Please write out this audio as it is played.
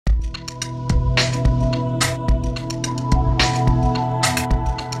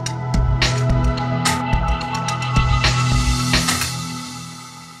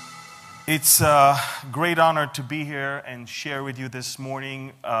It's a great honor to be here and share with you this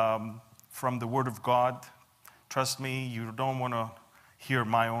morning from the Word of God. Trust me, you don't want to hear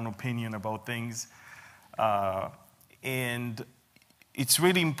my own opinion about things. And it's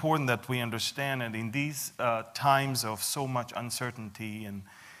really important that we understand that in these times of so much uncertainty and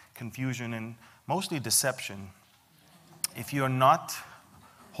confusion and mostly deception, if you're not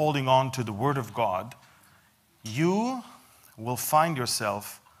holding on to the Word of God, you will find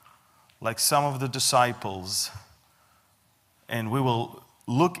yourself like some of the disciples, and we will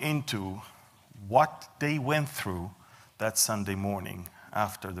look into what they went through that Sunday morning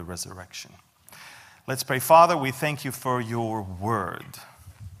after the resurrection. Let's pray. Father, we thank you for your word.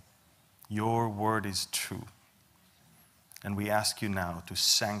 Your word is true. And we ask you now to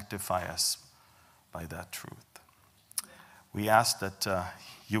sanctify us by that truth. We ask that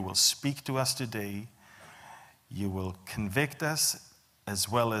you will speak to us today. You will convict us as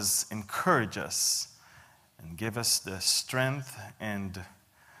well as encourage us and give us the strength and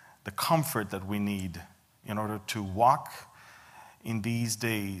the comfort that we need in order to walk in these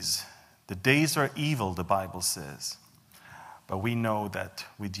days. The days are evil, the Bible says, but we know that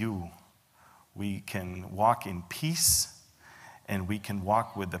with you we can walk in peace and we can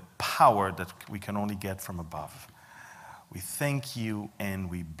walk with the power that we can only get from above. We thank you and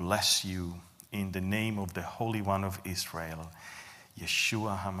we bless you in the name of the Holy One of Israel,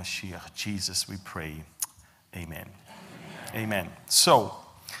 Yeshua HaMashiach, Jesus, we pray. Amen. Amen. So,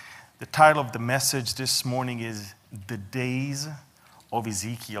 the title of the message this morning is The Days of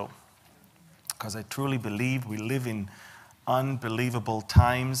Ezekiel, because I truly believe we live in unbelievable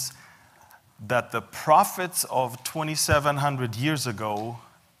times, that the prophets of 2,700 years ago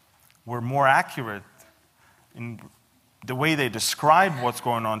were more accurate in the way they described what's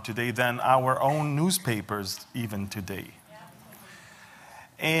going on today than our own newspapers even today.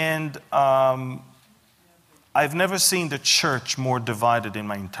 And I've never seen the church more divided in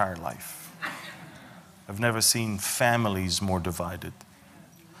my entire life. I've never seen families more divided.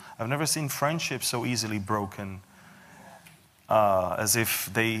 I've never seen friendships so easily broken, as if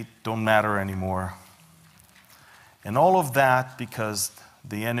they don't matter anymore. And all of that because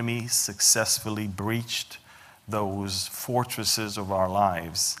the enemy successfully breached those fortresses of our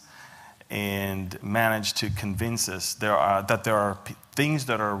lives and managed to convince us that there are things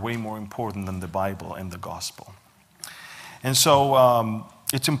that are way more important than the Bible and the gospel. And so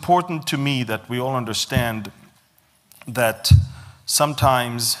it's important to me that we all understand that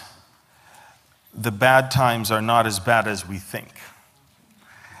sometimes the bad times are not as bad as we think.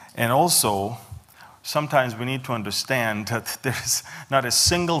 And also, sometimes we need to understand that there's not a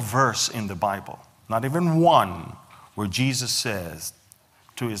single verse in the Bible, not even one, where Jesus says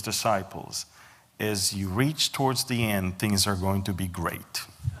to his disciples, as you reach towards the end, things are going to be great.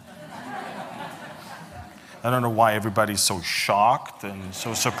 I don't know why everybody's so shocked and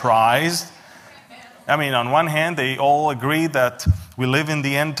so surprised. I mean, on one hand, they all agree that we live in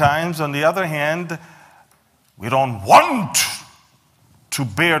the end times. On the other hand, we don't want to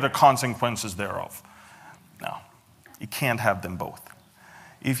bear the consequences thereof. No, you can't have them both.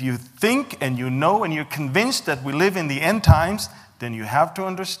 If you think and you know and you're convinced that we live in the end times, then you have to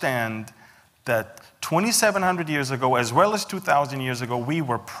understand that 2,700 years ago, as well as 2,000 years ago, we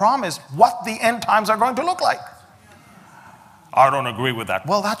were promised what the end times are going to look like. I don't agree with that.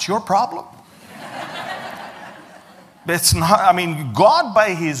 Well, that's your problem. It's not, I mean, God,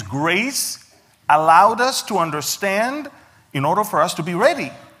 by his grace, allowed us to understand in order for us to be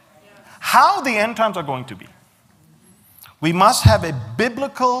ready how the end times are going to be. We must have a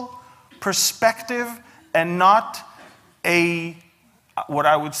biblical perspective and not what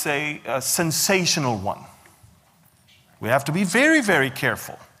I would say, a sensational one. We have to be very, very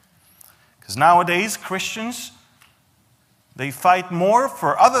careful. Because nowadays, Christians, they fight more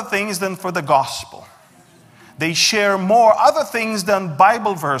for other things than for the gospel. They share more other things than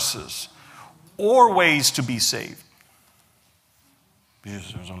Bible verses or ways to be saved.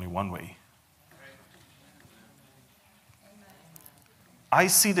 Because there's only one way. I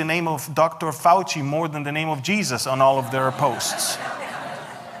see the name of Dr. Fauci more than the name of Jesus on all of their posts.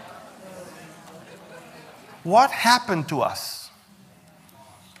 What happened to us?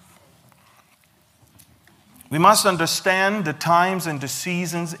 We must understand the times and the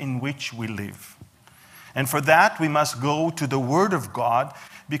seasons in which we live. And for that, we must go to the Word of God,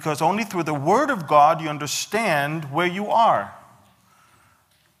 because only through the Word of God you understand where you are.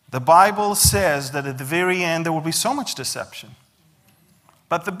 The Bible says that at the very end there will be so much deception.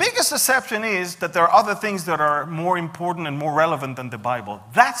 But the biggest deception is that there are other things that are more important and more relevant than the Bible.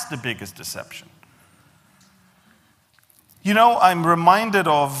 That's the biggest deception. You know, I'm reminded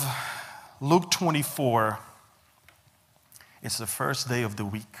of Luke 24, it's the first day of the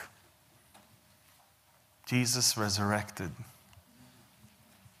week. Jesus resurrected.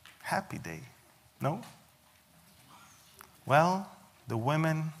 Happy day. No? Well, the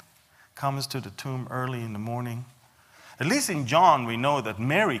women comes to the tomb early in the morning. At least in John, we know that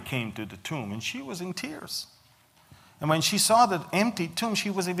Mary came to the tomb and she was in tears. And when she saw the empty tomb,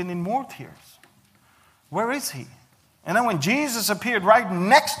 she was even in more tears. Where is he? And then when Jesus appeared right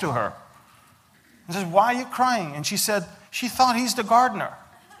next to her, he says, why are you crying? And she said, she thought he's the gardener.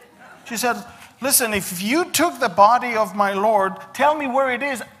 She said, listen, if you took the body of my Lord, tell me where it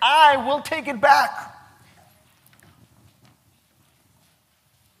is. I will take it back.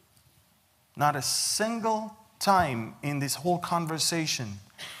 Not a single time in this whole conversation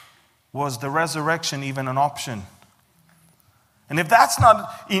was the resurrection even an option. And if that's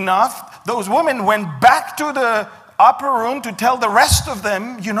not enough, those women went back to the upper room to tell the rest of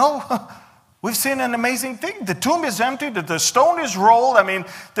them, you know, we've seen an amazing thing. The tomb is empty, the stone is rolled. I mean,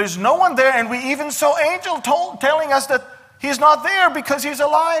 there's no one there. And we even saw angel telling us that he's not there because he's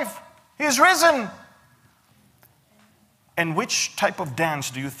alive. He's risen. And which type of dance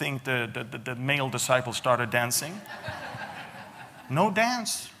do you think the male disciples started dancing? No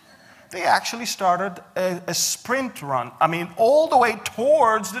dance. They actually started a sprint run. I mean, all the way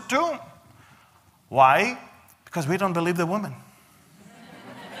towards the tomb. Why? Because we don't believe the woman.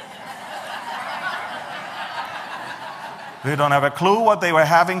 We don't have a clue what they were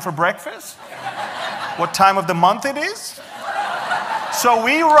having for breakfast, what time of the month it is. So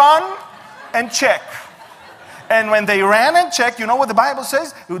we run and check. And when they ran and checked, you know what the Bible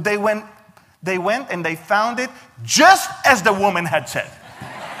says? They went and they found it just as the woman had said.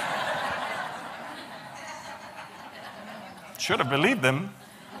 Should have believed them.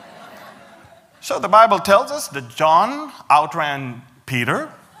 So the Bible tells us that John outran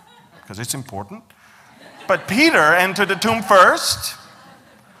Peter, because it's important. But Peter entered the tomb first.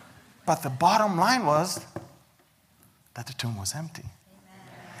 But the bottom line was that the tomb was empty.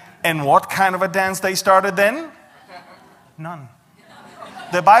 And what kind of a dance they started then? None.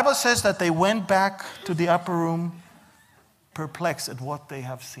 The Bible says that they went back to the upper room perplexed at what they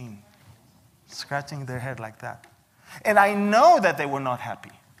have seen, scratching their head like that. And I know that they were not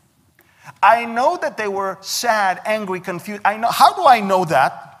happy. I know that they were sad, angry, confused. How do I know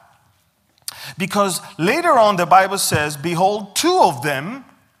that? Because later on the Bible says, behold, two of them,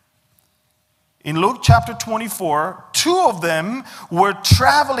 in Luke chapter 24, two of them were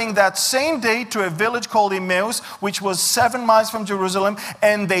traveling that same day to a village called Emmaus, which was 7 miles from Jerusalem,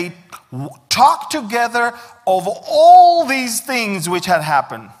 and they talked together of all these things which had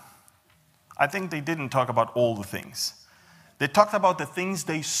happened. I think they didn't talk about all the things. They talked about the things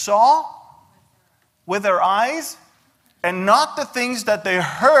they saw with their eyes and not the things that they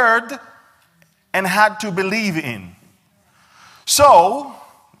heard and had to believe in. So,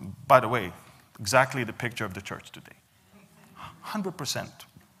 by the way, exactly the picture of the church today. 100%.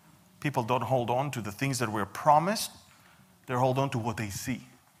 People don't hold on to the things that were promised. They hold on to what they see.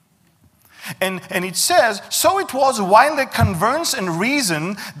 And it says, so it was while they conversed and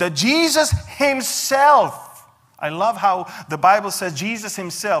reasoned that Jesus himself, I love how the Bible says Jesus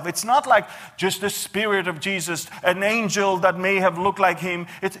himself. It's not like just the spirit of Jesus, an angel that may have looked like him.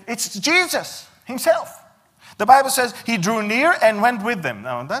 It's Jesus himself. The Bible says he drew near and went with them.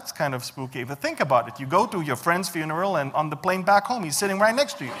 Now, that's kind of spooky. But think about it. You go to your friend's funeral and on the plane back home, he's sitting right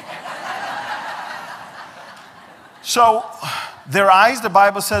next to you. So their eyes, the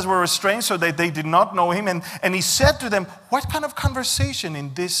Bible says, were restrained so that they did not know him. And he said to them, what kind of conversation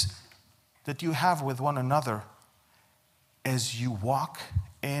in this that you have with one another as you walk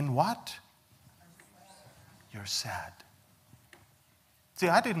in what? You're sad. See,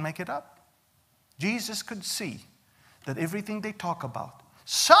 I didn't make it up. Jesus could see that everything they talk about,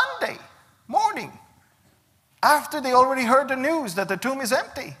 Sunday morning, after they already heard the news that the tomb is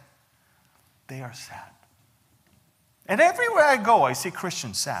empty, they are sad. And everywhere I go, I see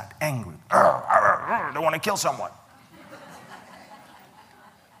Christians sad, angry. They want to kill someone.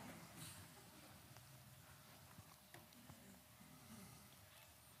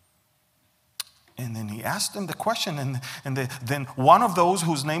 And then he asked them the question, then one of those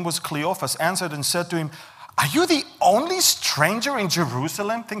whose name was Cleophas answered and said to him, are you the only stranger in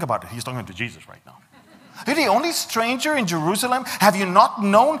Jerusalem? Think about it. He's talking to Jesus right now. Are you the only stranger in Jerusalem? Have you not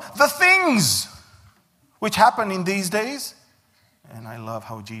known the things which happen in these days? And I love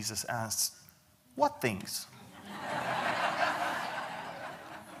how Jesus asks, what things?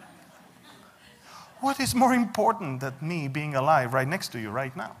 What is more important than me being alive right next to you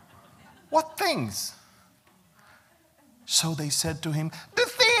right now? What things? So they said to him, the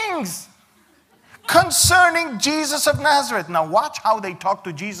things concerning Jesus of Nazareth. Now watch how they talk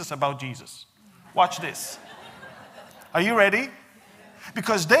to Jesus about Jesus. Watch this. Are you ready?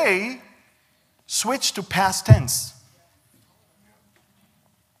 Because they switched to past tense.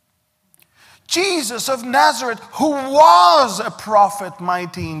 Jesus of Nazareth, who was a prophet,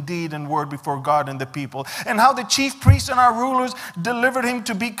 mighty in deed and word before God and the people, and how the chief priests and our rulers delivered him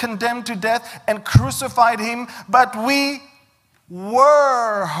to be condemned to death and crucified him. But we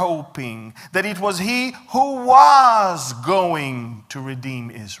were hoping that it was he who was going to redeem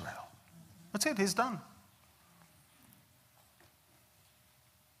Israel. That's it, he's done.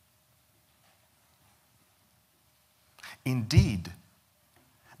 Indeed,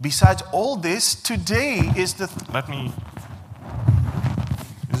 besides all this, today is the...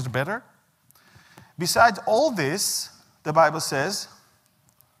 Is it better? Besides all this, the Bible says,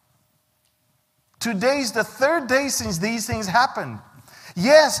 today is the third day since these things happened.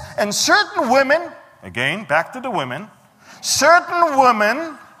 Yes, and certain women, again, back to the women, certain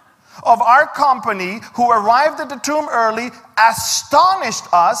women of our company who arrived at the tomb early astonished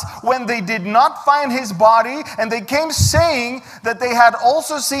us when they did not find his body, and they came saying that they had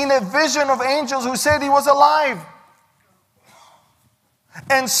also seen a vision of angels who said he was alive.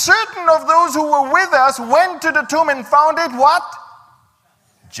 And certain of those who were with us went to the tomb and found it what?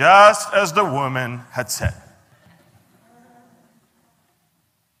 Just as the woman had said.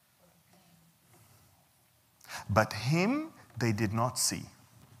 But him they did not see.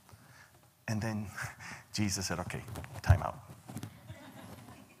 And then Jesus said, okay, time out.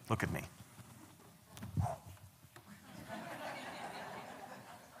 Look at me.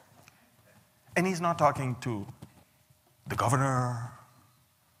 And he's not talking to the governor,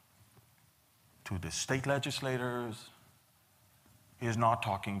 to the state legislators. He is not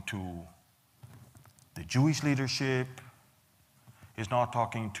talking to the Jewish leadership. He's not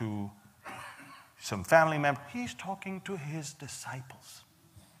talking to some family member. He's talking to his disciples.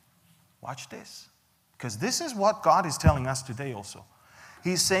 Watch this. Because this is what God is telling us today also.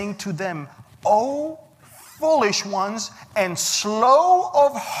 He's saying to them, "O foolish ones and slow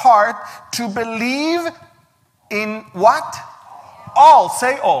of heart to believe in" what? All.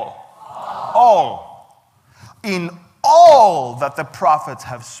 Say all. All. In all that the prophets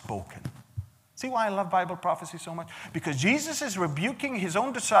have spoken. See why I love Bible prophecy so much? Because Jesus is rebuking his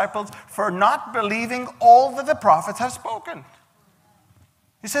own disciples for not believing all that the prophets have spoken.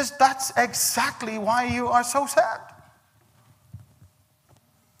 He says, that's exactly why you are so sad.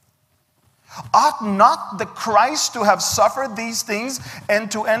 Ought not the Christ to have suffered these things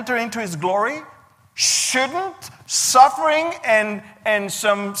and to enter into his glory? Shouldn't suffering and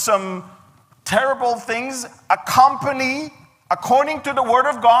some terrible things accompany, according to the word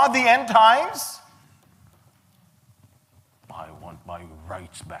of God, the end times? I want my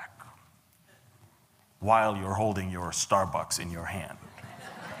rights back while you're holding your Starbucks in your hand.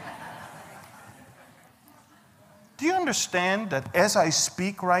 Do you understand that as I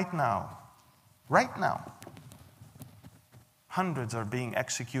speak right now, hundreds are being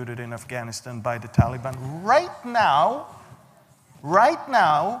executed in Afghanistan by the Taliban. Right now,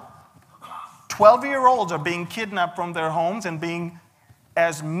 12-year-olds are being kidnapped from their homes and being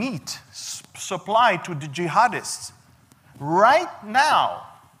as meat supplied to the jihadists. Right now,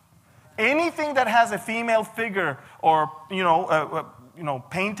 anything that has a female figure or,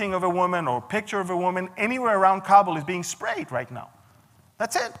 painting of a woman or picture of a woman anywhere around Kabul is being sprayed right now.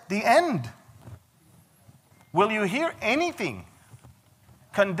 That's it, the end. Will you hear anything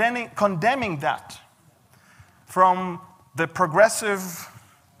condemning that from the progressive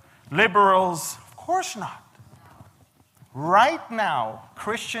liberals? Of course not. Right now,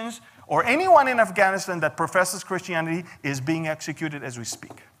 Christians or anyone in Afghanistan that professes Christianity is being executed as we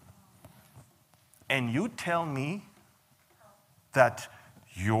speak. And you tell me that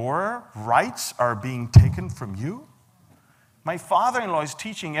your rights are being taken from you? My father-in-law is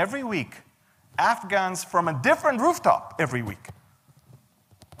teaching every week Afghans from a different rooftop every week.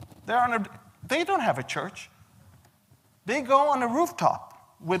 They don't have a church. They go on a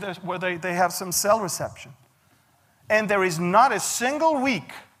rooftop where they have some cell reception. And there is not a single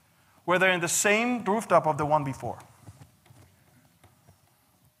week where they're in the same rooftop of the one before.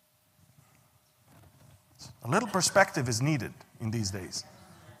 A little perspective is needed in these days.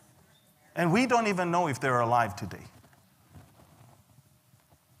 And we don't even know if they're alive today.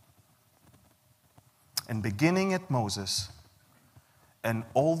 And beginning at Moses and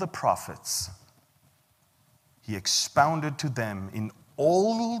all the prophets, he expounded to them in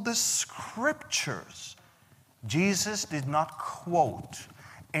all the scriptures. Jesus did not quote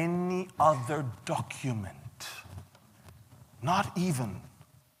any other document, not even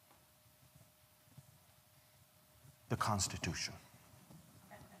the Constitution.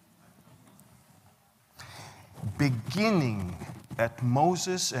 Beginning at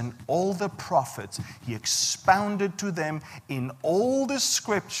Moses and all the prophets, he expounded to them in all the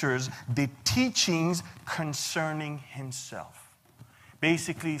scriptures the teachings concerning himself.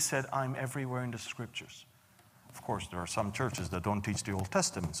 Basically, he said, I'm everywhere in the scriptures. Of course, there are some churches that don't teach the Old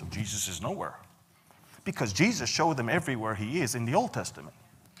Testament, so Jesus is nowhere. Because Jesus showed them everywhere he is in the Old Testament.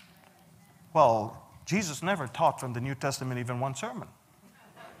 Well, Jesus never taught from the New Testament even one sermon.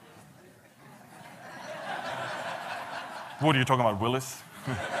 What are you talking about, Willis?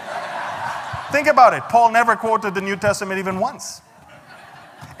 Think about it. Paul never quoted the New Testament even once.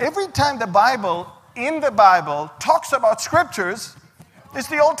 Every time the Bible, in the Bible, talks about scriptures, it's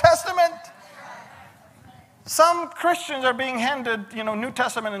the Old Testament. Some Christians are being handed, New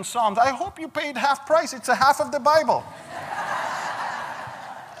Testament and Psalms. I hope you paid half price. It's a half of the Bible.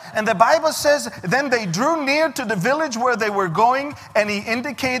 And the Bible says, then they drew near to the village where they were going, and he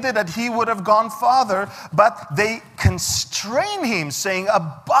indicated that he would have gone farther, but they constrained him, saying,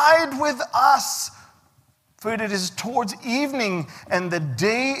 abide with us, for it is towards evening, and the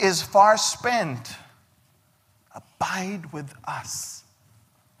day is far spent. Abide with us.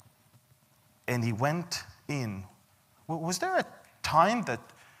 And he went in. Was there a time that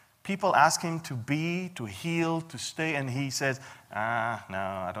people asked him to be, to heal, to stay, and he says, no,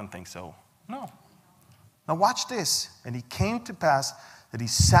 I don't think so. No. Now watch this. And it came to pass that he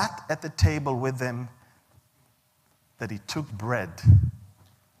sat at the table with them, that he took bread,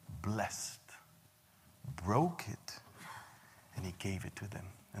 blessed, broke it, and he gave it to them.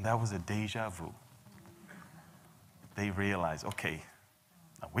 And that was a deja vu. They realized, okay,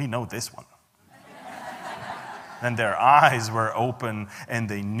 now we know this one. Then their eyes were open and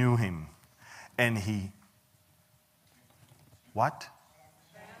they knew him. And he, what?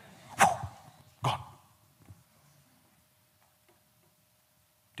 Gone.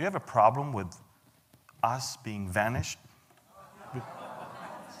 Do you have a problem with us being vanished?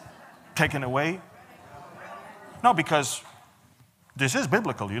 Taken away? No, because this is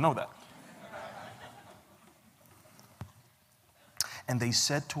biblical, you know that. And they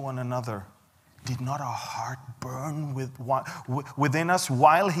said to one another, did not our heart burn within us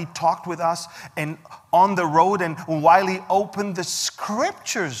while he talked with us and on the road and while he opened the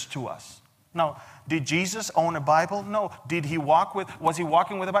scriptures to us? Now, did Jesus own a Bible? No. Was he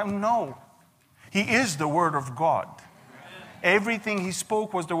walking with a Bible? No. He is the Word of God. Everything he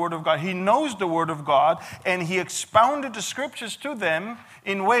spoke was the Word of God. He knows the Word of God, and he expounded the scriptures to them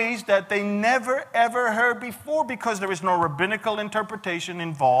in ways that they never ever heard before, because there is no rabbinical interpretation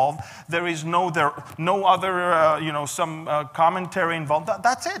involved. There is no other, some commentary involved.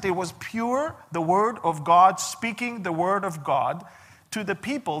 That's it. It was pure the Word of God, speaking the Word of God to the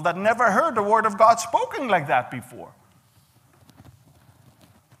people that never heard the Word of God spoken like that before.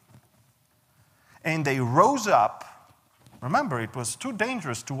 And they rose up. Remember, it was too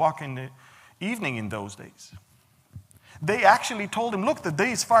dangerous to walk in the evening in those days. They actually told him, look, the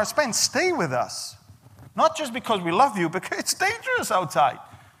day is far spent. Stay with us. Not just because we love you, because it's dangerous outside.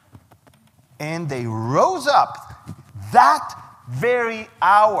 And they rose up that very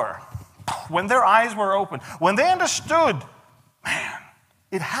hour when their eyes were open, when they understood, man,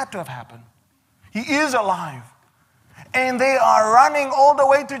 it had to have happened. He is alive. And they are running all the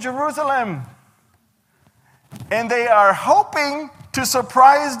way to Jerusalem. And they are hoping to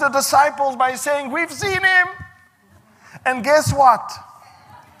surprise the disciples by saying, we've seen him. And guess what?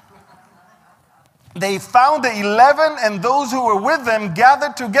 They found the 11 and those who were with them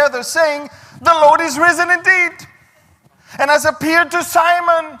gathered together saying, the Lord is risen indeed and has appeared to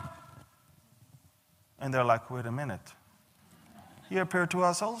Simon. And they're like, wait a minute. He appeared to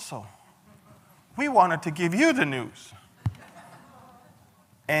us also. We wanted to give you the news.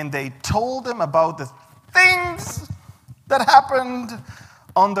 And they told them about the things that happened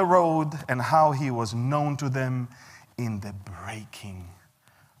on the road and how he was known to them in the breaking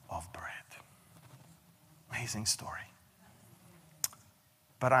of bread. Amazing story.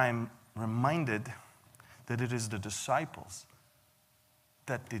 But I'm reminded that it is the disciples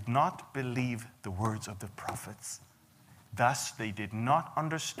that did not believe the words of the prophets. Thus, they did not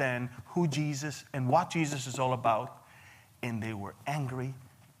understand who Jesus and what Jesus is all about, and they were angry,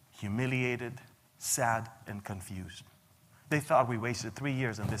 humiliated, sad, and confused. They thought we wasted 3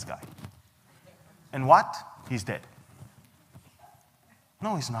 years on this guy. And what? He's dead.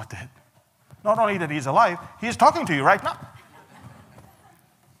 No, he's not dead. Not only that he's alive, he is talking to you right now.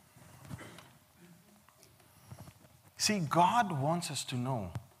 See, God wants us to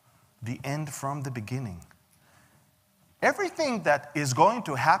know the end from the beginning. Everything that is going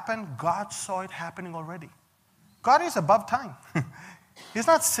to happen, God saw it happening already. God is above time. He's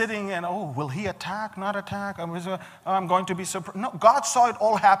not sitting and, oh, will he attack, not attack? I'm going to be surprised. No, God saw it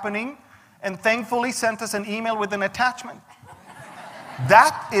all happening and thankfully sent us an email with an attachment.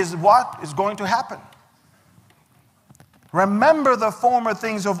 That is what is going to happen. Remember the former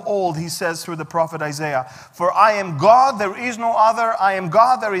things of old, he says through the prophet Isaiah. For I am God, there is no other. I am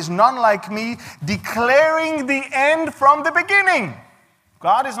God, there is none like me, declaring the end from the beginning.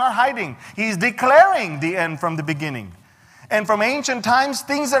 God is not hiding. He's declaring the end from the beginning. And from ancient times,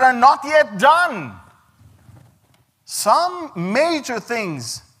 things that are not yet done. Some major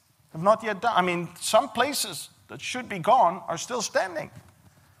things have not yet done. I mean, some places that should be gone are still standing.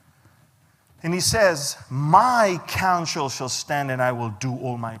 And he says, my counsel shall stand and I will do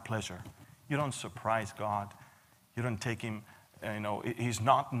all my pleasure. You don't surprise God. You don't take him, he's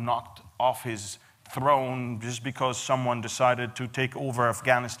not knocked off his throne just because someone decided to take over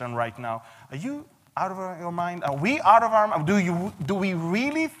Afghanistan right now. Are you out of your mind? Are we out of our mind? Do we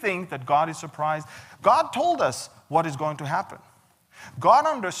really think that God is surprised? God told us what is going to happen. God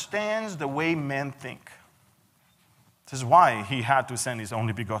understands the way men think. This is why he had to send his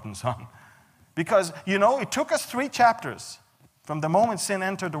only begotten Son. Because, it took us 3 chapters from the moment sin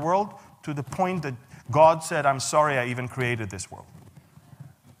entered the world to the point that God said, I'm sorry I even created this world.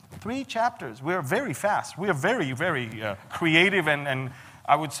 3 chapters. We are very fast. We are very, very creative and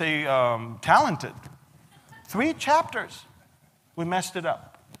I would say talented. 3 chapters. We messed it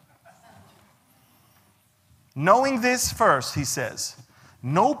up. Knowing this first, he says,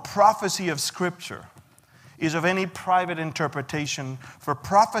 no prophecy of Scripture is of any private interpretation, for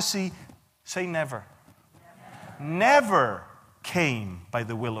prophecy, say never. Never came by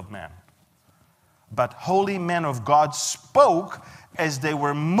the will of man. But holy men of God spoke as they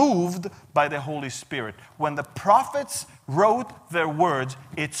were moved by the Holy Spirit. When the prophets wrote their words,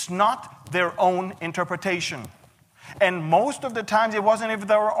 it's not their own interpretation. And most of the times it wasn't even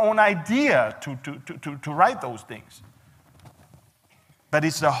their own idea to write those things. But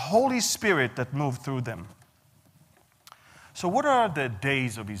it's the Holy Spirit that moved through them. So what are the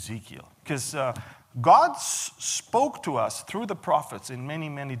days of Ezekiel? Because God spoke to us through the prophets in many,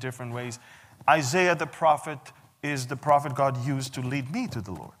 many different ways. Isaiah the prophet is the prophet God used to lead me to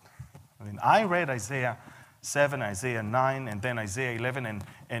the Lord. I mean, I read Isaiah 7, Isaiah 9, and then Isaiah 11,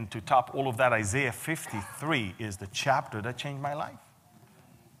 and to top all of that, Isaiah 53 is the chapter that changed my life.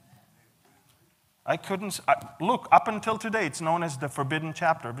 I couldn't, look, up until today, it's known as the forbidden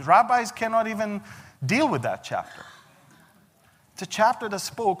chapter. But rabbis cannot even deal with that chapter. It's a chapter that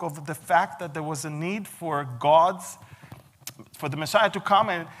spoke of the fact that there was a need for the Messiah to come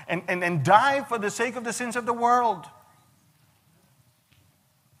and die for the sake of the sins of the world.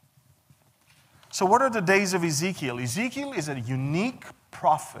 So what are the days of Ezekiel? Ezekiel is a unique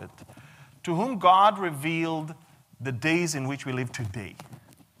prophet to whom God revealed the days in which we live today.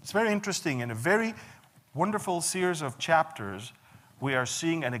 It's very interesting. In a very wonderful series of chapters, we are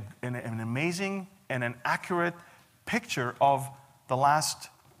seeing an amazing and an accurate picture of the last,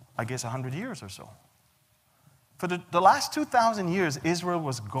 100 years or so. For the last 2,000 years, Israel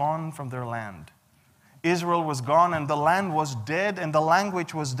was gone from their land. Israel was gone and the land was dead and the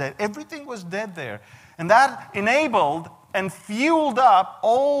language was dead. Everything was dead there. And that enabled and fueled up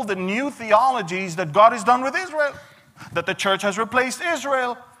all the new theologies that God has done with Israel. That the church has replaced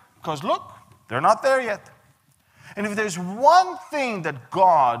Israel. Because look, they're not there yet. And if there's one thing that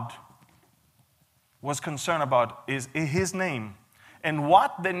God was concerned about is his name. And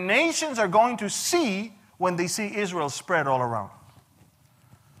what the nations are going to see when they see Israel spread all around.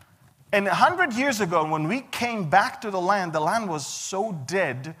 And 100 years ago, when we came back to the land was so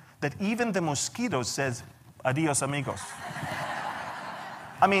dead that even the mosquito says, adios amigos.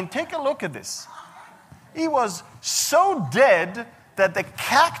 I mean, take a look at this. He was so dead that the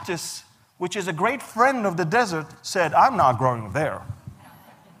cactus, which is a great friend of the desert, said, I'm not growing there.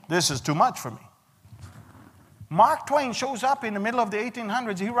 This is too much for me. Mark Twain shows up in the middle of the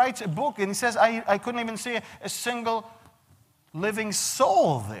 1800s. He writes a book and he says, I couldn't even see a single living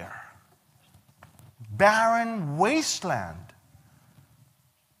soul there. Barren wasteland.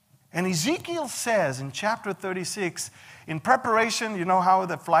 And Ezekiel says in chapter 36, in preparation, you know how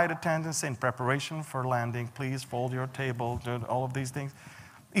the flight attendants say, in preparation for landing, please fold your table, do all of these things.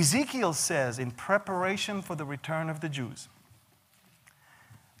 Ezekiel says, in preparation for the return of the Jews,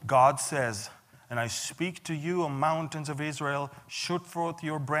 God says, and I speak to you, O mountains of Israel, shoot forth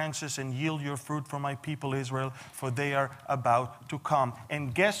your branches and yield your fruit for my people Israel, for they are about to come.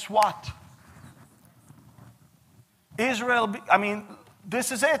 And guess what? Israel,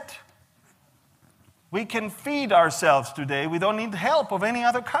 this is it. We can feed ourselves today. We don't need help of any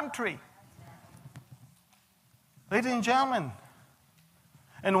other country. Ladies and gentlemen,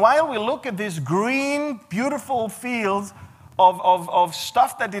 and while we look at these green, beautiful fields of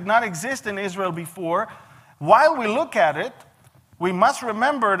stuff that did not exist in Israel before, while we look at it, we must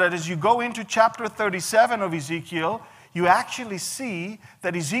remember that as you go into chapter 37 of Ezekiel, you actually see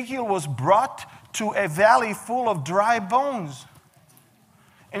that Ezekiel was brought to a valley full of dry bones.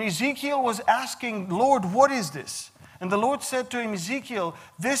 And Ezekiel was asking, Lord, what is this? And the Lord said to him, Ezekiel,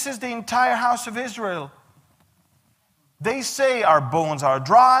 this is the entire house of Israel. They say our bones are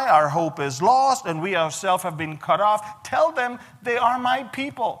dry, our hope is lost, and we ourselves have been cut off. Tell them they are my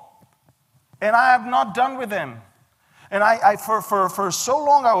people, and I have not done with them. And for so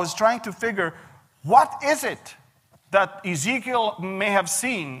long I was trying to figure, what is it that Ezekiel may have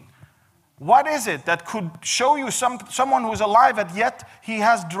seen? What is it that could show you someone who's alive, and yet he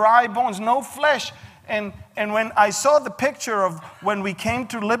has dry bones, no flesh? And when I saw the picture of when we came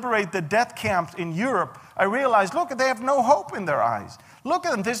to liberate the death camps in Europe, I realized, look, they have no hope in their eyes. Look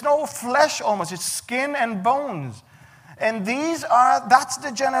at them. There's no flesh almost. It's skin and bones. And that's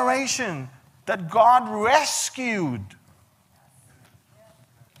the generation that God rescued.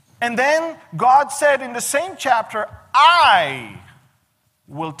 And then God said in the same chapter, I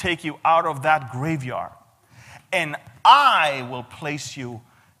will take you out of that graveyard, and I will place you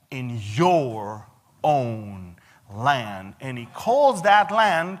in your own land. And he calls that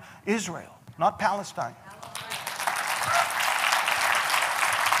land Israel, not Palestine.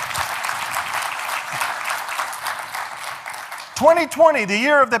 "2020, the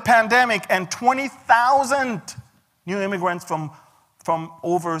year of the pandemic, and 20,000 new immigrants from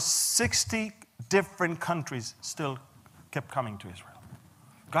over 60 different countries still kept coming to Israel.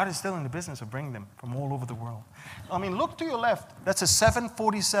 God is still in the business of bringing them from all over the world. I mean, look to your left. That's a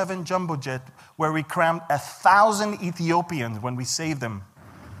 747 jumbo jet where we crammed 1,000 Ethiopians when we saved them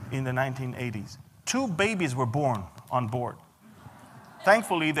in the 1980s. 2 babies were born on board.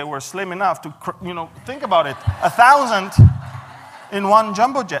 Thankfully, they were slim enough to, think about it, 1,000 in one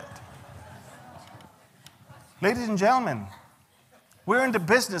jumbo jet. Ladies and gentlemen, we're in the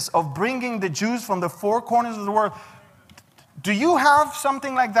business of bringing the Jews from the 4 corners of the world. Do you have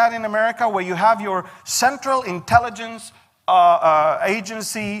something like that in America where you have your Central Intelligence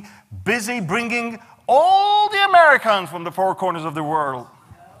Agency busy bringing all the Americans from the 4 corners of the world?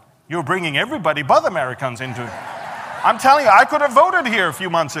 You're bringing everybody but Americans into it. I'm telling you, I could have voted here a few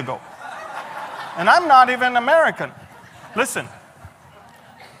months ago. And I'm not even American. Listen,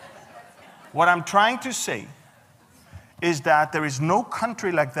 what I'm trying to say is that there is no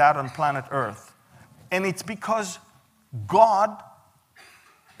country like that on planet Earth. And it's because God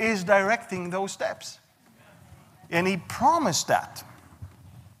is directing those steps. And he promised that.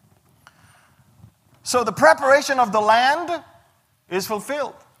 So the preparation of the land is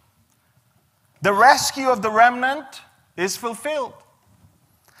fulfilled. The rescue of the remnant is fulfilled.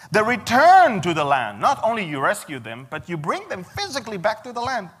 The return to the land, not only you rescue them, but you bring them physically back to the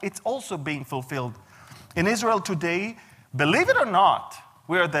land. It's also being fulfilled. In Israel today, believe it or not,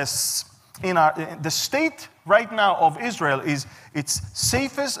 the state right now of Israel is its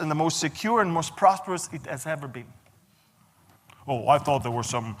safest and the most secure and most prosperous it has ever been. Oh, I thought there were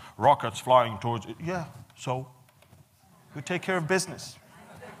some rockets flying towards it. Yeah, so we take care of business.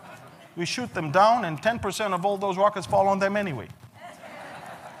 We shoot them down, and 10% of all those rockets fall on them anyway.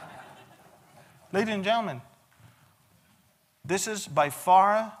 Ladies and gentlemen, this is by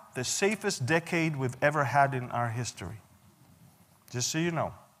far the safest decade we've ever had in our history. Just so you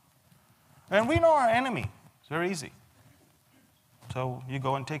know. And we know our enemy. It's very easy. So you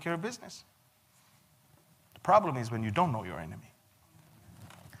go and take care of business. The problem is when you don't know your enemy.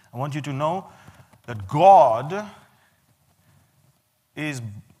 I want you to know that God is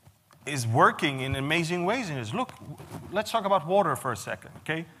working in amazing ways in this. Look, let's talk about water for a second,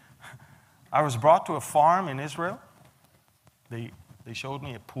 okay? I was brought to a farm in Israel. They showed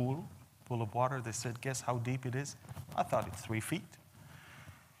me a pool full of water. They said, guess how deep it is? I thought it's 3 feet.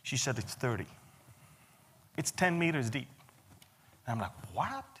 She said it's 30. It's 10 meters deep. And I'm like,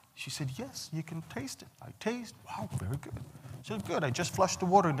 what? She said, yes, you can taste it. I taste. Wow, very good. She said, good. I just flushed the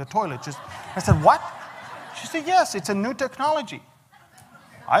water in the toilet. I said, what? She said, yes, it's a new technology.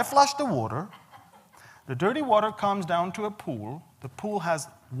 I flushed the water. The dirty water comes down to a pool. The pool has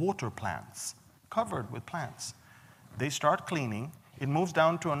water plants, covered with plants. They start cleaning. It moves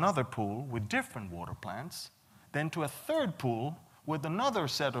down to another pool with different water plants, then to a third pool with another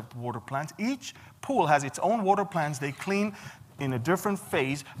set of water plants. Each pool has its own water plants. They clean in a different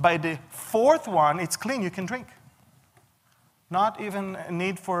phase. By the 4th one, it's clean. You can drink. Not even a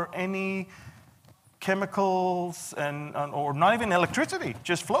need for any chemicals or not even electricity.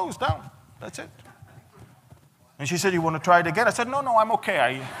 Just flows down. That's it. And she said, you want to try it again? I said, no, I'm okay.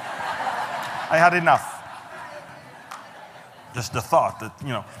 I had enough. Just the thought that,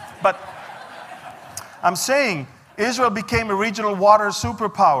 But I'm saying Israel became a regional water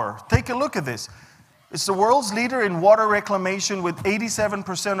superpower. Take a look at this. It's the world's leader in water reclamation, with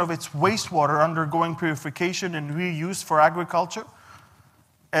 87% of its wastewater undergoing purification and reuse for agriculture.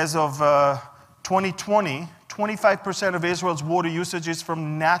 As of 2020, 25% of Israel's water usage is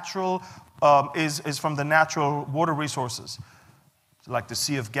from is from the natural water resources, like the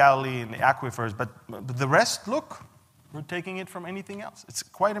Sea of Galilee and the aquifers. But the rest, look, we're taking it from anything else. It's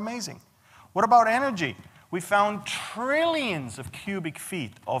quite amazing. What about energy? We found trillions of cubic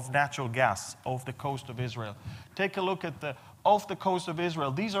feet of natural gas off the coast of Israel. Take a look at off the coast of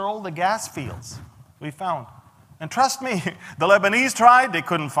Israel. These are all the gas fields we found. And trust me, the Lebanese tried, they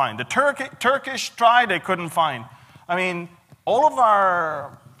couldn't find. The Turkish tried, they couldn't find. I mean, all of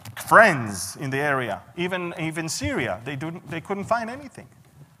our friends in the area, even Syria, they couldn't find anything.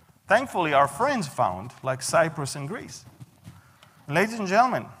 Thankfully, our friends found, like Cyprus and Greece. Ladies and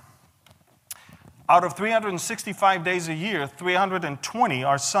gentlemen, out of 365 days a year, 320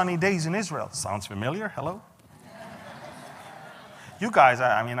 are sunny days in Israel. Sounds familiar? Hello? You guys,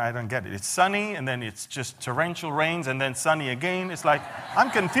 I don't get it. It's sunny, and then it's just torrential rains, and then sunny again. It's like,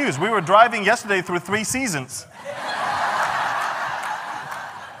 I'm confused. We were driving yesterday through 3 seasons.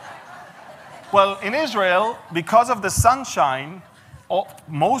 Well, in Israel, because of the sunshine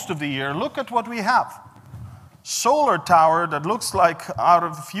most of the year, look at what we have. Solar tower that looks like out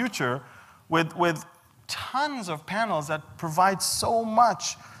of the future, with tons of panels that provide so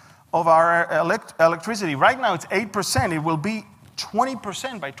much of our electricity. Right now it's 8%. It will be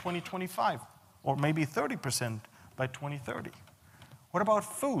 20% by 2025, or maybe 30% by 2030. What about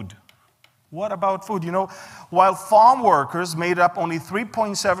food? What about food? While farm workers made up only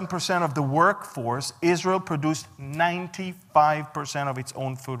 3.7% of the workforce, Israel produced 95% of its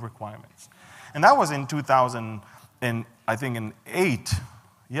own food requirements. And that was in 2008.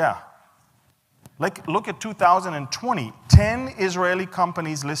 Yeah. Look at 2020. 10 Israeli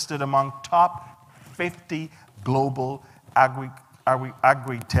companies listed among top 50 global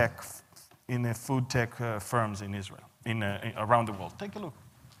agri-tech food tech firms in Israel, around the world. Take a look.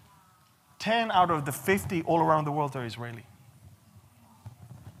 10 out of the 50 all around the world are Israeli.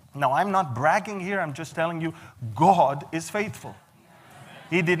 Now, I'm not bragging here. I'm just telling you, God is faithful.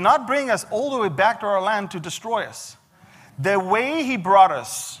 He did not bring us all the way back to our land to destroy us. The way He brought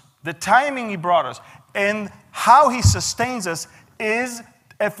us, the timing He brought us, and how He sustains us is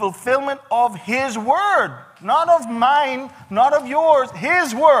a fulfillment of His word. Not of mine, not of yours,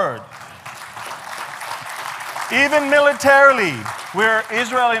 His word. Even militarily, we're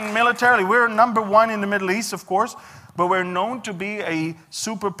Israel in militarily. We're number 1 in the Middle East, of course, but we're known to be a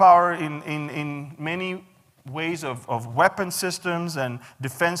superpower in many ways of weapon systems and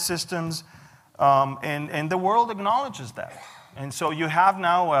defense systems, and the world acknowledges that. And so you have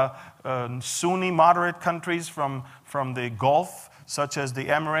now Sunni moderate countries from the Gulf, such as the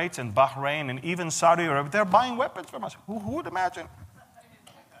Emirates and Bahrain and even Saudi Arabia. They're buying weapons from us. Who would imagine?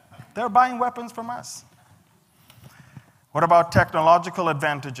 They're buying weapons from us. What about technological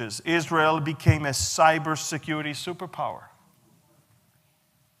advantages? Israel became a cybersecurity superpower.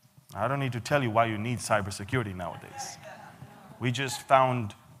 I don't need to tell you why you need cybersecurity nowadays. We just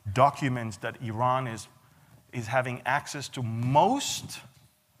found documents that Iran is having access to most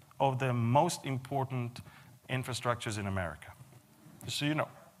of the most important infrastructures in America. Just so you know.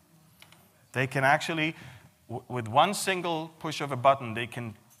 They can actually, with one single push of a button, they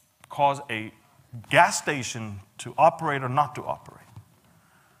can cause a gas station to operate or not to operate.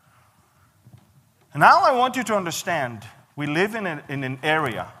 And now I want you to understand, we live in an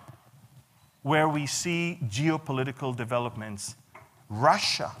area where we see geopolitical developments.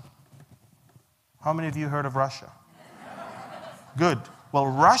 Russia. How many of you heard of Russia? Good. Well,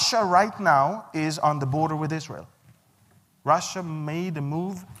 Russia right now is on the border with Israel. Russia made a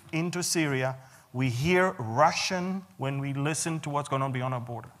move into Syria. We hear Russian when we listen to what's going on beyond our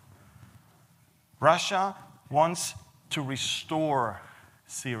border. Russia wants to restore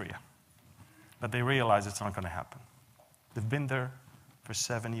Syria, but they realize it's not going to happen. They've been there for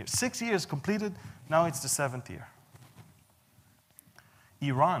 7 years. 6 years completed, now it's the 7th year.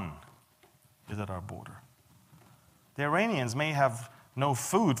 Iran is at our border. The Iranians may have no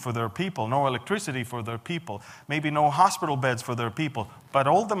food for their people, no electricity for their people, maybe no hospital beds for their people, but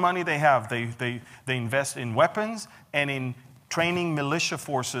all the money they have, they invest in weapons and in training militia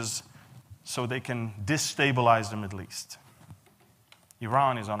forces so they can destabilize the Middle East.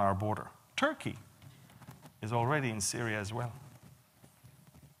 Iran is on our border. Turkey is already in Syria as well.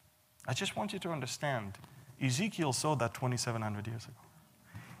 I just want you to understand, Ezekiel saw that 2,700 years ago.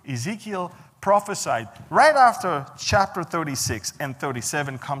 Ezekiel prophesied right after chapter 36 and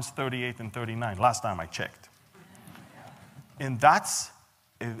 37 comes 38 and 39, last time I checked. And that's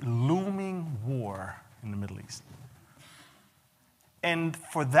a looming war in the Middle East. And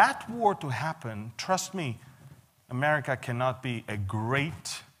for that war to happen, trust me, America cannot be a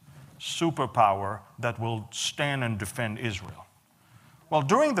great superpower that will stand and defend Israel. Well,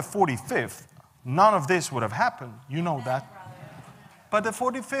 during the 45th, none of this would have happened. You know that. But the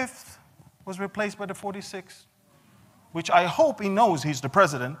 45th was replaced by the 46th, which I hope he knows he's the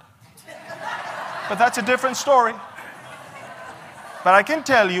president. But that's a different story. But I can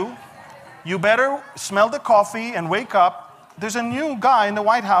tell you, you better smell the coffee and wake up. There's a new guy in the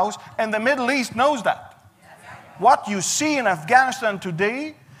White House, and the Middle East knows that. What you see in Afghanistan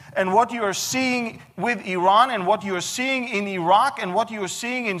today, and what you are seeing with Iran, and what you are seeing in Iraq, and what you are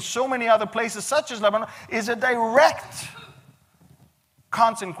seeing in so many other places, such as Lebanon, is a direct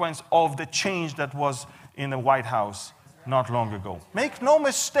consequence of the change that was in the White House not long ago. Make no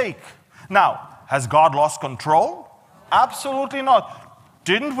mistake. Now, has God lost control? Absolutely not.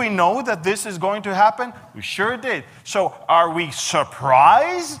 Didn't we know that this is going to happen? We sure did. So are we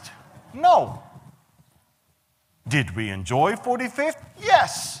surprised? No. Did we enjoy 45th?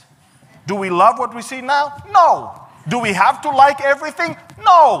 Yes. Do we love what we see now? No. Do we have to like everything?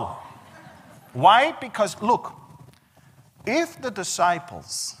 No. Why? Because, look, if the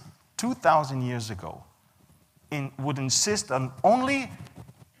disciples 2,000 years ago would insist on only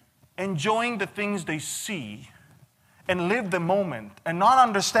enjoying the things they see and live the moment and not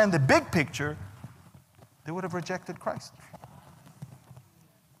understand the big picture, they would have rejected Christ.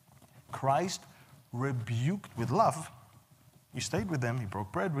 Christ rebuked with love. He stayed with them. He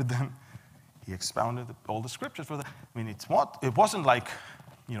broke bread with them. He expounded all the scriptures for them. I mean, it wasn't like,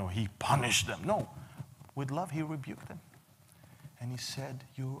 he punished them. No. With love, he rebuked them. And he said,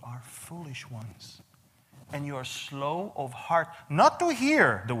 you are foolish ones. And you are slow of heart, not to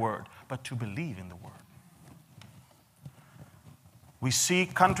hear the word, but to believe in the word. We see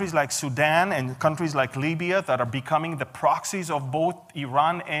countries like Sudan and countries like Libya that are becoming the proxies of both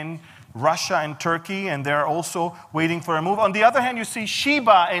Iran and Russia and Turkey, and they're also waiting for a move. On the other hand, you see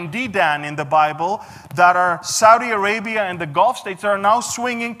Sheba and Dedan in the Bible that are Saudi Arabia and the Gulf states that are now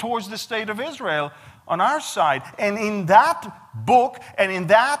swinging towards the state of Israel on our side. And in that book and in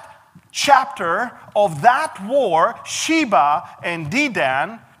that chapter of that war, Sheba and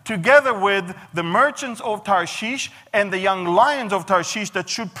Dedan, together with the merchants of Tarshish and the young lions of Tarshish that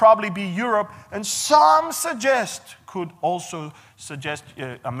should probably be Europe, and some could also suggest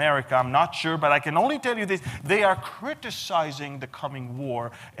America, I'm not sure, but I can only tell you this, they are criticizing the coming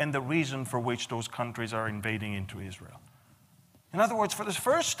war and the reason for which those countries are invading into Israel. In other words, for the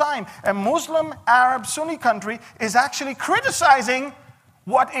first time, a Muslim, Arab, Sunni country is actually criticizing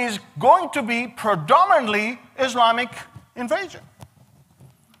what is going to be predominantly Islamic invasion.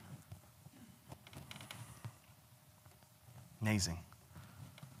 Amazing.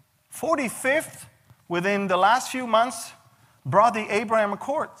 45th, within the last few months, brought the Abraham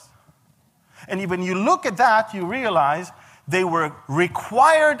Accords. And when you look at that, you realize they were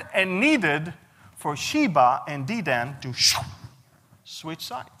required and needed for Sheba and Dedan to switch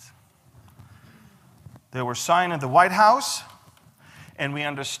sides. They were signed at the White House, and we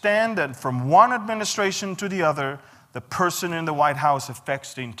understand that from one administration to the other, the person in the White House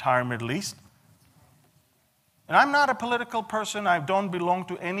affects the entire Middle East. And I'm not a political person. I don't belong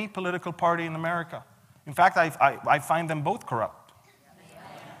to any political party in America. In fact, I find them both corrupt.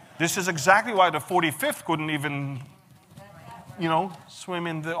 This is exactly why the 45th couldn't even, swim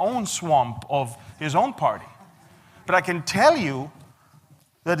in their own swamp of his own party. But I can tell you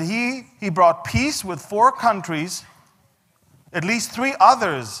that he brought peace with 4 countries. At least 3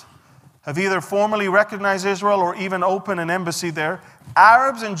 others have either formally recognized Israel or even opened an embassy there.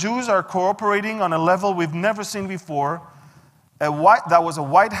 Arabs and Jews are cooperating on a level we've never seen before. That was a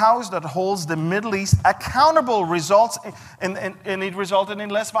White House that holds the Middle East accountable, results, and it resulted in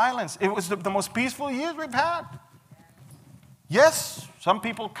less violence. It was the most peaceful years we've had. Yes, some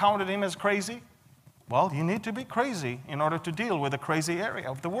people counted him as crazy. Well, you need to be crazy in order to deal with a crazy area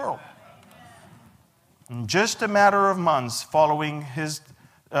of the world. In just a matter of months following his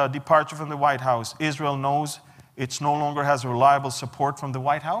departure from the White House, Israel knows it no longer has reliable support from the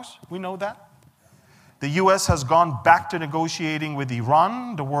White House. We know that. The U.S. has gone back to negotiating with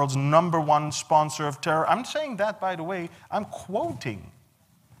Iran, the world's #1 sponsor of terror. I'm saying that, by the way, I'm quoting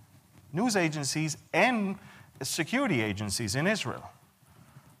news agencies and security agencies in Israel.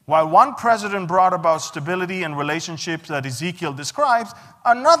 While one president brought about stability and relationships that Ezekiel describes,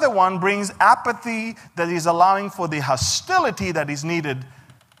 another one brings apathy that is allowing for the hostility that is needed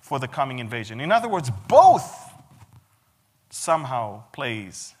for the coming invasion. In other words, both somehow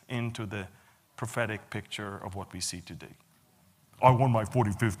plays into the prophetic picture of what we see today. I want my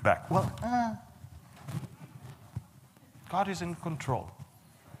 45th back. Well, God is in control.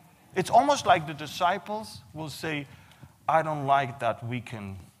 It's almost like the disciples will say, I don't like that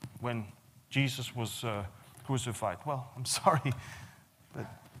weekend when Jesus was crucified. Well, I'm sorry, but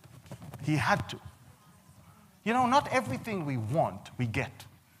he had to. You know, not everything we want, we get.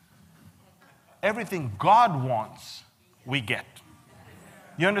 Everything God wants, we get.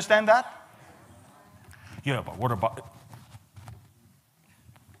 You understand that? Yeah, but what about it?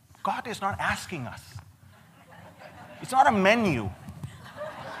 God is not asking us. It's not a menu.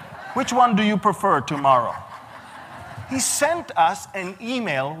 Which one do you prefer tomorrow? He sent us an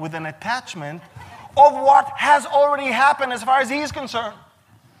email with an attachment of what has already happened as far as he's concerned.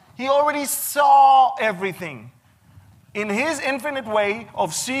 He already saw everything. In his infinite way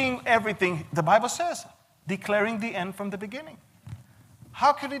of seeing everything, the Bible says, declaring the end from the beginning.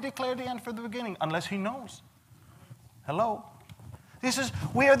 How could he declare the end from the beginning unless he knows? Hello?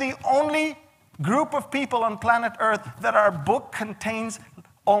 We are the only group of people on planet Earth that our book contains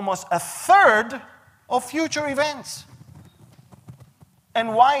almost a third of future events.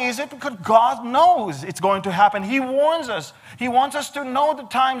 And why is it? Because God knows it's going to happen. He warns us. He wants us to know the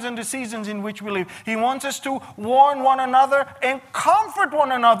times and the seasons in which we live. He wants us to warn one another and comfort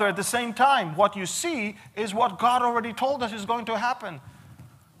one another at the same time. What you see is what God already told us is going to happen.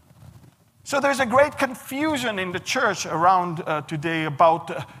 So there's a great confusion in the church around today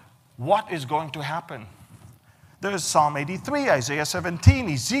about what is going to happen. There's Psalm 83, Isaiah 17,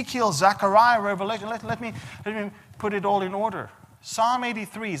 Ezekiel, Zechariah, Revelation. Let me put it all in order. Psalm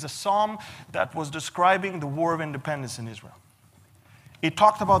 83 is a psalm that was describing the War of Independence in Israel. It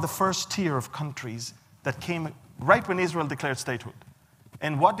talked about the first tier of countries that came right when Israel declared statehood.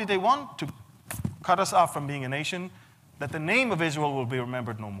 And what did they want? To cut us off from being a nation, that the name of Israel will be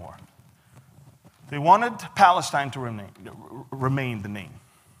remembered no more. They wanted Palestine to remain the name.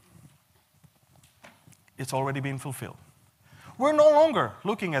 It's already been fulfilled. We're no longer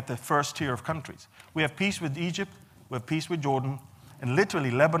looking at the first tier of countries. We have peace with Egypt, we have peace with Jordan, and literally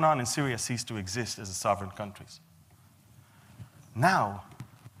Lebanon and Syria cease to exist as sovereign countries. Now,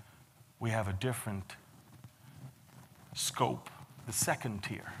 we have a different scope, the second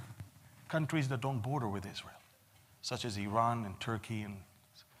tier. Countries that don't border with Israel, such as Iran and Turkey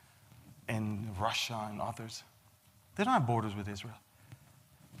and Russia and others. They don't have borders with Israel.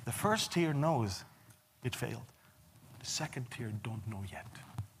 The first tier knows it failed. The second tier don't know yet.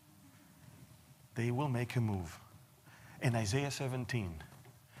 They will make a move. And Isaiah 17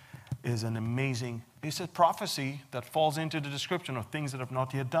 is an amazing, it's a prophecy that falls into the description of things that have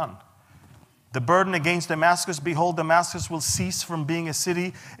not yet done. The burden against Damascus, behold, Damascus will cease from being a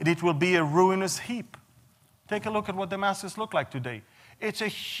city, and it will be a ruinous heap. Take a look at what Damascus looks like today. It's a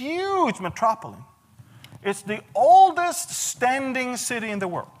huge metropolis. It's the oldest standing city in the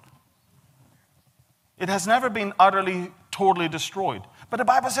world. It has never been utterly, totally destroyed. But the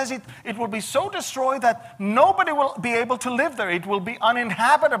Bible says it will be so destroyed that nobody will be able to live there. It will be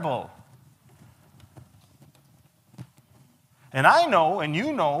uninhabitable. And I know, and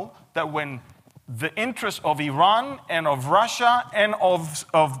you know, that when the interests of Iran and of Russia and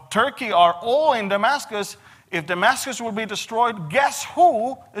of Turkey are all in Damascus, if Damascus will be destroyed, guess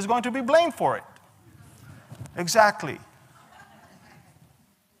who is going to be blamed for it? Exactly.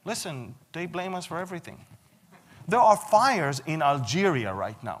 Listen, they blame us for everything. There are fires in Algeria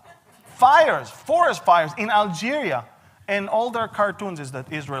right now. Fires, forest fires in Algeria. And all their cartoons is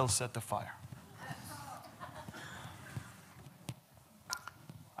that Israel set the fire.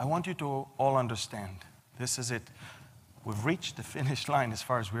 I want you to all understand, this is it. We've reached the finish line as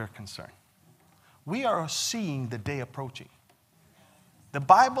far as we're concerned. We are seeing the day approaching. The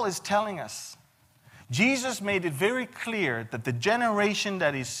Bible is telling us, Jesus made it very clear that the generation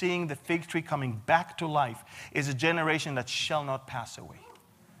that is seeing the fig tree coming back to life is a generation that shall not pass away.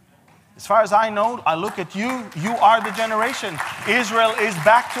 As far as I know, I look at you, you are the generation. Israel is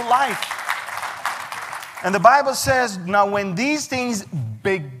back to life. And the Bible says, now when these things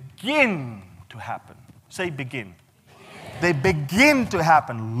begin to happen, say begin. They begin to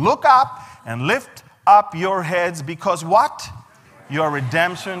happen. Look up and lift up your heads because what? Your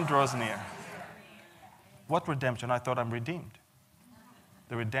redemption draws near. What redemption? I thought I'm redeemed.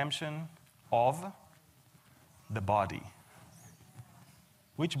 The redemption of the body.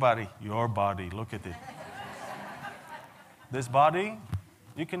 Which body? Your body. Look at it. This body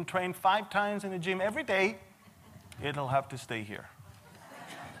You can train 5 times in the gym every day. It'll have to stay here.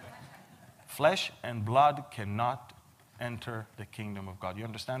 Flesh and blood cannot enter the kingdom of God. You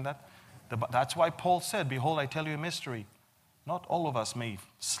understand that? That's why Paul said, behold, I tell you a mystery. Not all of us may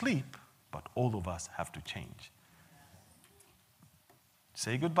sleep, but all of us have to change.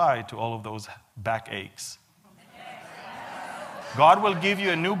 Say goodbye to all of those backaches. God will give you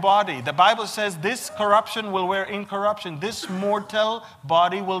a new body. The Bible says this corruption will wear incorruption. This mortal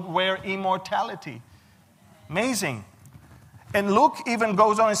body will wear immortality. Amazing. And Luke even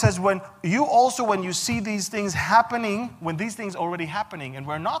goes on and says, when you see these things happening, when these things are already happening and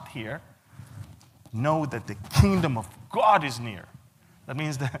we're not here, know that the kingdom of God is near. That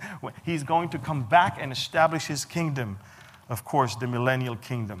means that he's going to come back and establish his kingdom. Of course, the millennial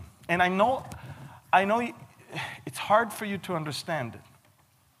kingdom. And I know it's hard for you to understand it.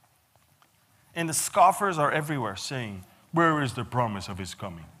 And the scoffers are everywhere saying, where is the promise of his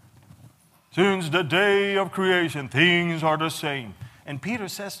coming? Since the day of creation, things are the same. And Peter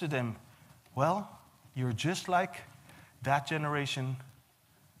says to them, well, you're just like that generation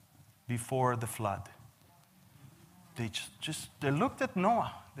before the flood. They looked at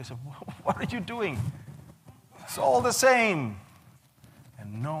Noah. They said, what are you doing? It's all the same.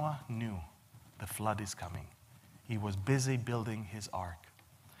 And Noah knew the flood is coming. He was busy building his ark.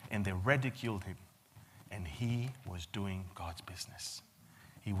 And they ridiculed him. And he was doing God's business.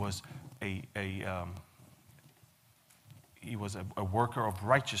 He was a worker of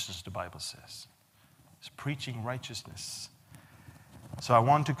righteousness, the Bible says. He's preaching righteousness. So I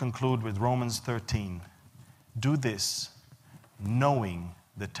want to conclude with Romans 13. Do this, knowing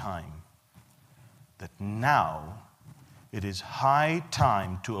the time, that now it is high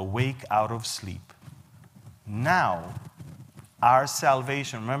time to awake out of sleep. Now, our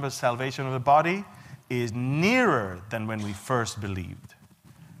salvation, remember salvation of the body, is nearer than when we first believed.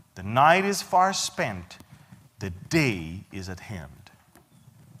 The night is far spent, the day is at hand.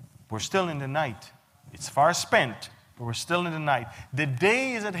 We're still in the night. It's far spent, but we're still in the night. The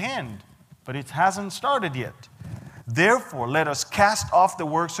day is at hand, but it hasn't started yet. Therefore, let us cast off the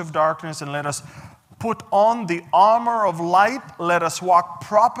works of darkness and let us put on the armor of light. Let us walk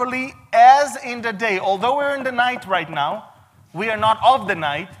properly as in the day. Although we're in the night right now, we are not of the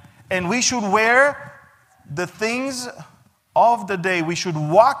night, and we should wear the things of the day. We should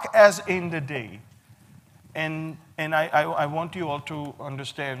walk as in the day. And I want you all to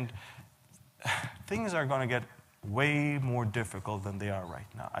understand, things are going to get way more difficult than they are right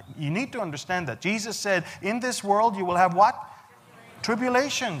now. You need to understand that. Jesus said, in this world you will have what?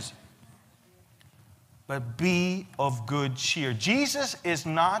 Tribulations. But be of good cheer. Jesus is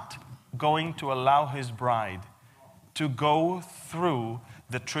not going to allow his bride to go through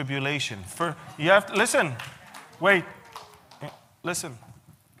the tribulation. You have to listen. Wait. Listen.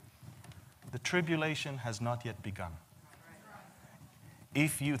 The tribulation has not yet begun.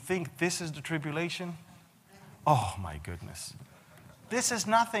 If you think this is the tribulation, oh my goodness. This is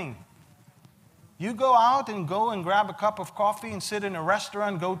nothing. You go out and grab a cup of coffee and sit in a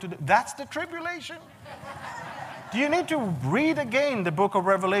restaurant, that's the tribulation. Do you need to read again the book of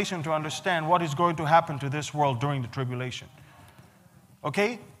Revelation to understand what is going to happen to this world during the tribulation?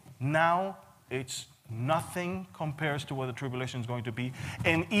 Okay? Now it's nothing compares to what the tribulation is going to be.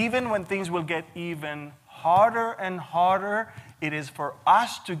 And even when things will get even harder and harder, it is for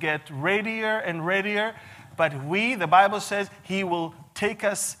us to get readier and readier. But the Bible says, he will save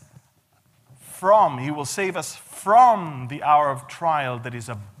us from the hour of trial that is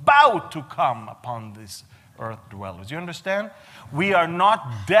about to come upon this earth dwellers. You understand? We are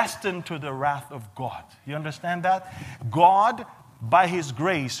not destined to the wrath of God. You understand that? God, by his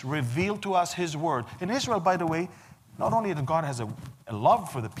grace, revealed to us his word. In Israel, by the way, not only that God has a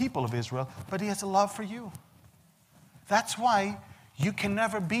love for the people of Israel, but he has a love for you. That's why you can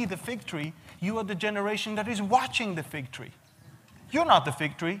never be the fig tree. You are the generation that is watching the fig tree. You're not the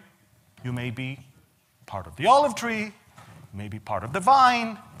fig tree. You may be part of the olive tree, you may be part of the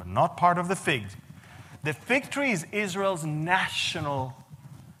vine, but not part of the fig. The fig tree is Israel's national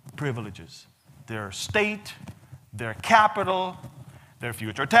privileges. Their state, their capital, their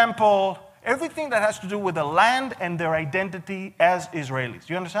future temple, everything that has to do with the land and their identity as Israelis.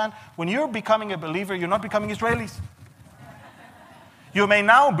 You understand? When you're becoming a believer, you're not becoming Israelis. You may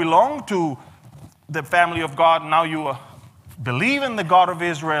now belong to the family of God. Now you believe in the God of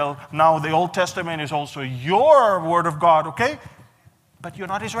Israel. Now the Old Testament is also your word of God, okay? But you're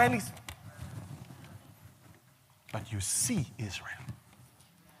not Israelis. But you see Israel.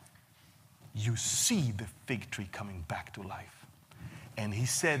 You see the fig tree coming back to life. And he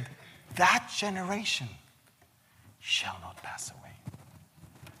said, that generation shall not pass away.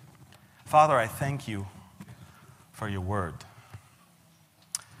 Father, I thank you for your word.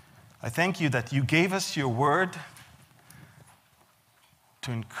 I thank you that you gave us your word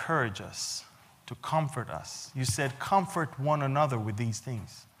to encourage us, to comfort us. You said, comfort one another with these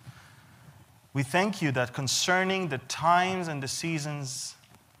things. We thank you that concerning the times and the seasons,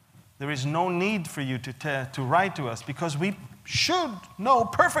 there is no need for you to write to us because we should know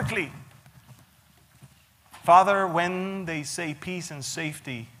perfectly. Father, when they say peace and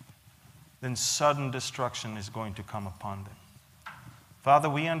safety, then sudden destruction is going to come upon them. Father,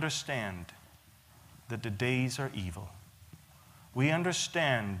 we understand that the days are evil. We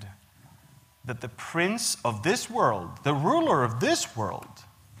understand that the prince of this world, the ruler of this world,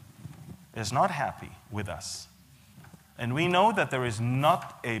 is not happy with us. And we know that there is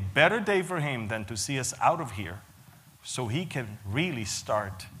not a better day for him than to see us out of here so he can really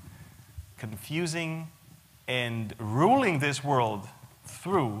start confusing and ruling this world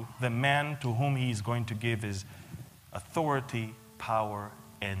through the man to whom he is going to give his authority, power,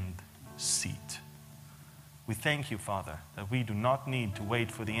 and seat. We thank you, Father, that we do not need to wait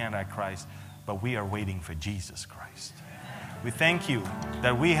for the Antichrist, but we are waiting for Jesus Christ. We thank you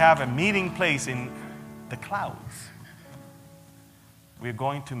that we have a meeting place in the clouds. We're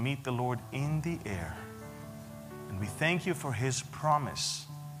going to meet the Lord in the air. And we thank you for his promise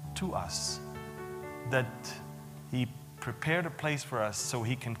to us that he prepared a place for us so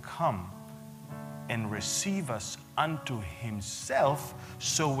he can come and receive us unto himself,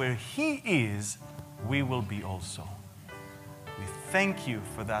 so where he is, we will be also. We thank you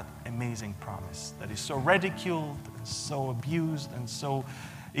for that amazing promise that is so ridiculed and so abused and so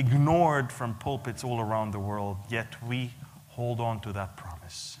ignored from pulpits all around the world, yet we hold on to that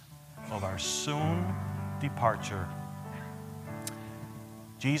promise of our soon departure.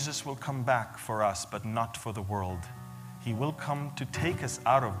 Jesus will come back for us, but not for the world. He will come to take us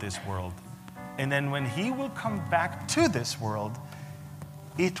out of this world. And then when he will come back to this world,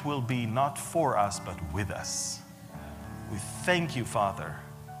 it will be not for us, but with us. We thank you, Father,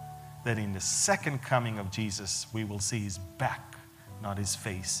 that in the second coming of Jesus, we will see his back, not his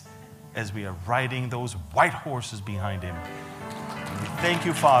face, as we are riding those white horses behind him. And we thank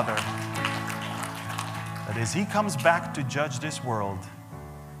you, Father, that as he comes back to judge this world,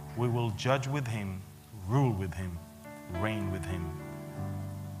 we will judge with him, rule with him, reign with him,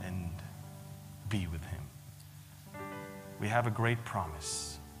 and be with him. We have a great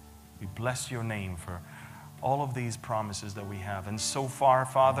promise. We bless your name for all of these promises that we have. And so far,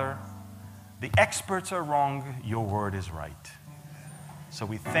 Father, the experts are wrong, your word is right. So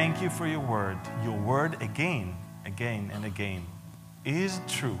we thank you for your word. Your word again and again is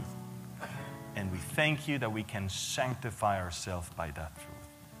truth. And we thank you that we can sanctify ourselves by that truth.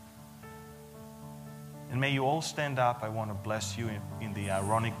 And may you all stand up. I want to bless you in the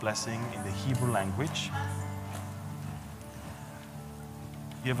Aaronic blessing in the Hebrew language.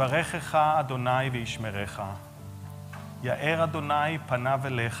 יברכך אדוני וישמרך. יאר אדוני פניו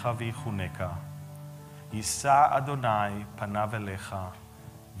אליך ויחונך. יישא אדוני פניו אליך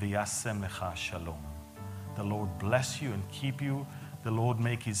וישם לך שלום. The Lord bless you and keep you. The Lord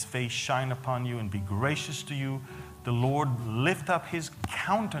make his face shine upon you and be gracious to you. The Lord lift up his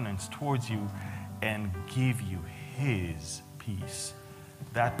countenance towards you and give you his peace.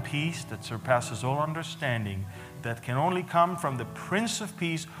 That peace that surpasses all understanding, that can only come from the Prince of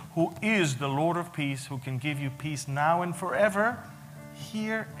Peace, who is the Lord of Peace, who can give you peace now and forever,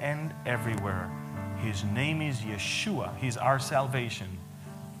 here and everywhere. His name is Yeshua. He's our salvation.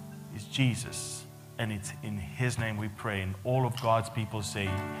 He's Jesus. And it's in his name we pray. And all of God's people say,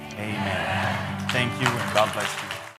 amen. Thank you, and God bless you.